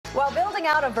While building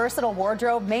out a versatile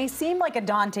wardrobe may seem like a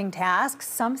daunting task,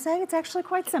 some say it's actually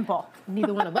quite simple.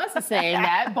 Neither one of us is saying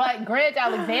that, but Grant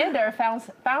Alexander,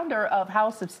 founder of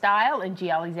House of Style, and G.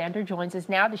 Alexander, joins us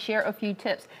now to share a few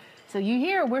tips. So you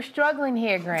hear we're struggling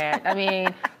here, Grant. I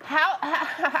mean,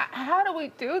 how do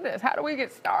we do this? How do we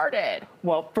get started?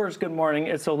 Well, first, good morning.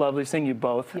 It's so lovely seeing you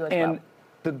both. You as and well.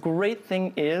 The great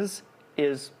thing is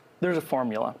there's a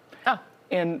formula. Oh.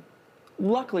 And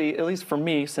luckily, at least for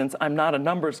me, since I'm not a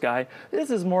numbers guy,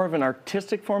 this is more of an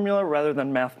artistic formula rather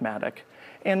than mathematic.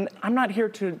 And I'm not here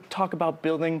to talk about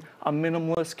building a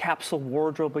minimalist capsule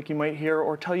wardrobe like you might hear,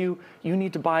 or tell you you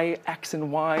need to buy X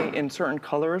and Y in certain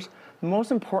colors. The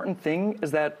most important thing is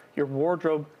that your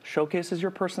wardrobe showcases your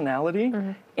personality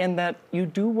and that you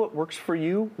do what works for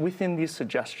you within these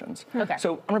suggestions. Okay.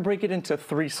 So I'm gonna break it into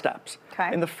 3 steps. Okay.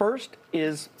 And the first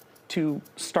is to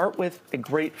start with a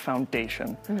great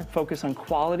foundation. Focus on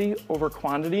quality over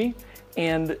quantity,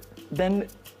 and then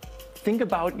think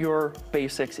about your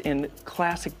basics in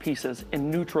classic pieces,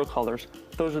 in neutral colors.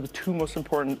 Those are the 2 most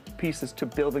important pieces to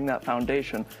building that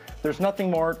foundation. There's nothing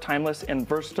more timeless and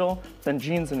versatile than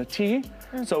jeans and a tee,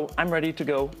 so I'm ready to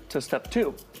go to step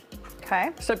 2.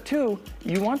 Okay. Step 2,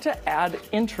 you want to add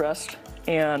interest,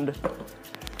 and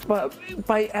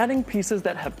by adding pieces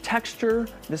that have texture,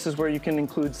 this is where you can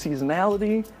include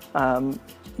seasonality.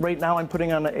 Right now I'm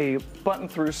putting on a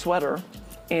button-through sweater,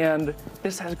 and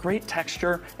this has great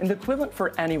texture, and the equivalent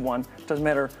for anyone, doesn't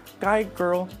matter, guy,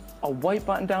 girl, a white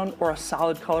button down or a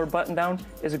solid color button down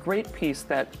is a great piece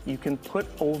that you can put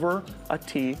over a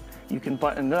tee. You can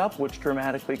button it up, which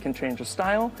dramatically can change the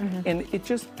style, and it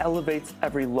just elevates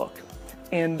every look.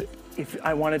 And if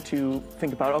I wanted to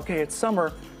think about, okay, it's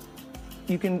summer,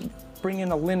 you can bring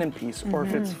in a linen piece, or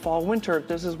if it's fall, winter,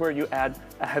 this is where you add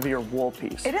a heavier wool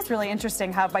piece. It is really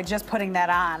interesting how by just putting that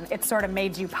on, it sort of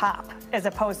made you pop, as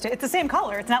opposed to, it's the same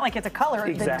color. It's not like it's a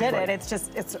color that did it. It's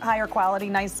just, it's higher quality,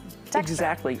 nice texture.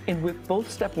 Exactly. And with both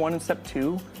step 1 and step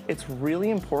 2, it's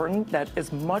really important that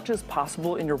as much as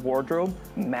possible in your wardrobe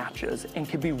matches and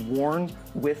can be worn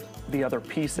with the other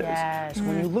pieces. Yes. So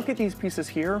when you look at these pieces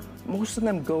here, most of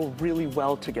them go really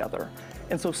well together.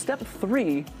 And so step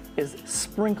 3 is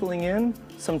sprinkling in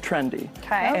some trendy.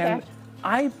 Okay. And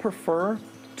I prefer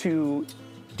to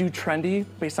do trendy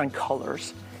based on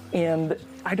colors. And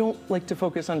I don't like to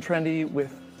focus on trendy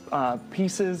with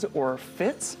pieces or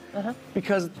fits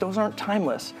because those aren't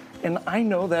timeless. And I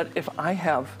know that if I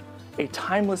have a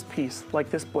timeless piece like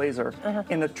this blazer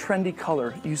in a trendy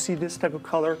color, you see this type of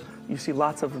color, you see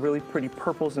lots of really pretty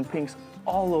purples and pinks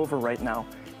all over right now.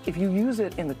 If you use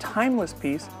it in the timeless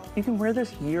piece, you can wear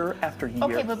this year after year.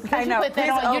 Okay, but because you put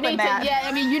that on, you need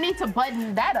to, you need to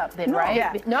button that up then, right?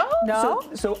 Yeah. No?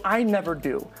 So I never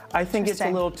do. I think it's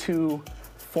a little too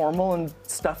formal and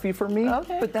stuffy for me,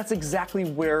 but that's exactly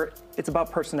where it's about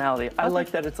personality. I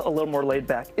like that it's a little more laid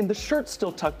back. And the shirt's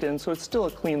still tucked in, so it's still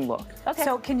a clean look. Okay.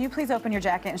 So can you please open your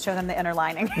jacket and show them the inner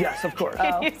lining? Yes, of course.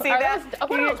 Can you see that?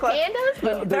 What are those,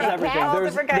 pandas? There's everything. all There's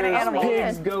different kind of animals.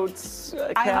 pigs, goats,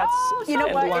 cats, You know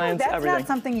what? lions, That's everything. not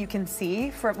something you can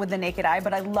see with the naked eye,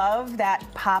 but I love that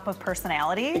pop of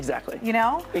personality. Exactly. You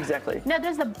know? Exactly. Now,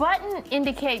 does the button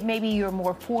indicate maybe you're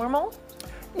more formal?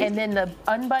 And then the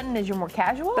unbutton is you're more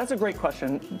casual? That's a great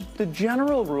question. The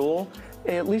general rule,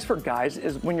 at least for guys,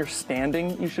 is when you're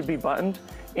standing, you should be buttoned.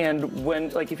 And when,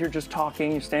 like, if you're just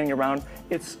talking, you're standing around,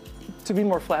 it's to be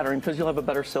more flattering because you'll have a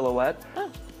better silhouette.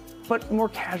 But more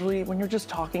casually, when you're just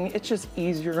talking, it's just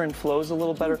easier and flows a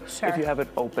little better if you have it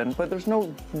open. But there's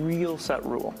no real set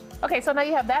rule. Okay, so now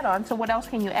you have that on, so what else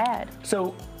can you add?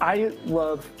 So I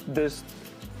love this.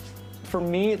 For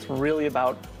me, it's really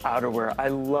about outerwear. I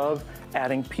love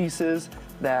adding pieces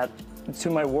to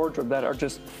my wardrobe that are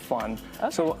just fun.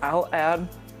 So I'll add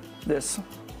this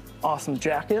awesome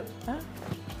jacket.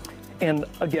 And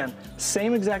again,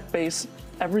 same exact base,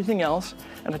 everything else,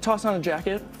 and I toss on a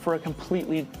jacket for a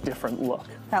completely different look.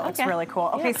 That looks really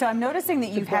cool. Okay, so I'm noticing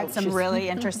that you've had some really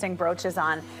interesting brooches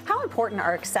on. How important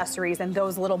are accessories and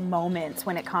those little moments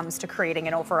when it comes to creating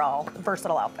an overall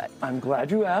versatile outfit? I'm glad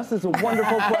you asked. It's a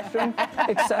wonderful question.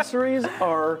 Accessories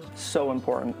are so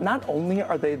important. Not only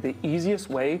are they the easiest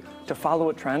way to follow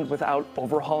a trend without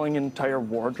overhauling an entire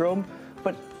wardrobe,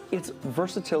 but it's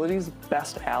versatility's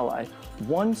best ally.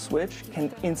 One switch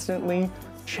can instantly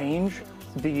change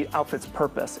the outfit's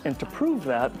purpose. And to prove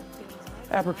that,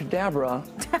 abracadabra,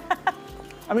 I'm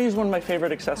gonna use one of my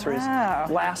favorite accessories,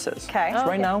 glasses. Okay. So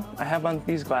right now, I have on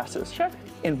these glasses. Sure.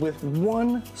 And with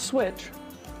one switch,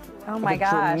 Oh my with a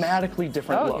gosh. dramatically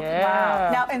different look. Yeah.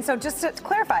 Wow. Now, and so just to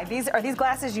clarify, are these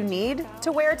glasses you need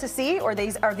to wear to see, or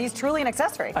are these truly an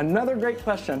accessory? Another great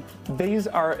question. These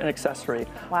are an accessory.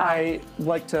 Wow. I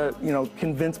like to,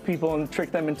 convince people and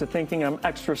trick them into thinking I'm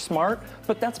extra smart,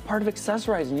 but that's part of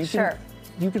accessorizing.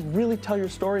 You could really tell your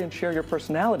story and share your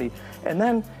personality. And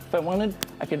then, if I wanted,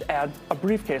 I could add a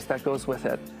briefcase that goes with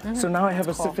it. So now I have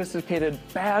a sophisticated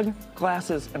bag,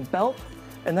 glasses, and belt.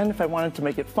 And then if I wanted to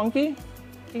make it funky,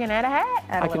 You can add a hat.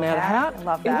 I can add a hat. I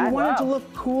love If that. you wanted to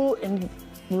look cool and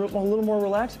a little more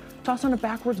relaxed, toss on a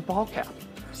backwards ball cap.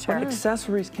 Sure. But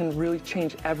accessories can really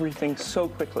change everything so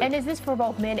quickly. And is this for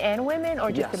both men and women,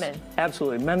 or just the men?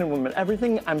 Absolutely, men and women.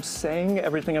 Everything I'm saying,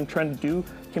 everything I'm trying to do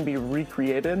can be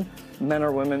recreated. Men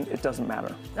or women, it doesn't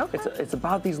matter. Okay. It's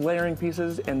about these layering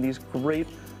pieces and these great,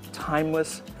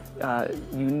 timeless,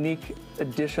 unique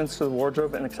additions to the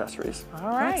wardrobe and accessories. All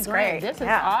right, That's great. great. This is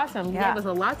Yeah. awesome. You Yeah. gave us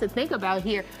a lot to think about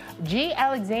here.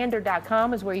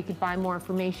 GAlexander.com is where you can find more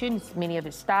information. Many of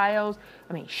his styles.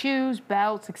 Shoes,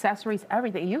 belts, accessories,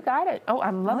 everything. You got it. Oh,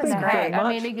 I'm loving That's that.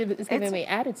 great. It's giving me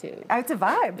attitude. It's a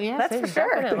vibe. Yes, that's for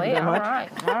sure. Definitely. Thank you very All much. right.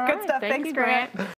 All right. Good stuff. Thank Thanks, you, Grant.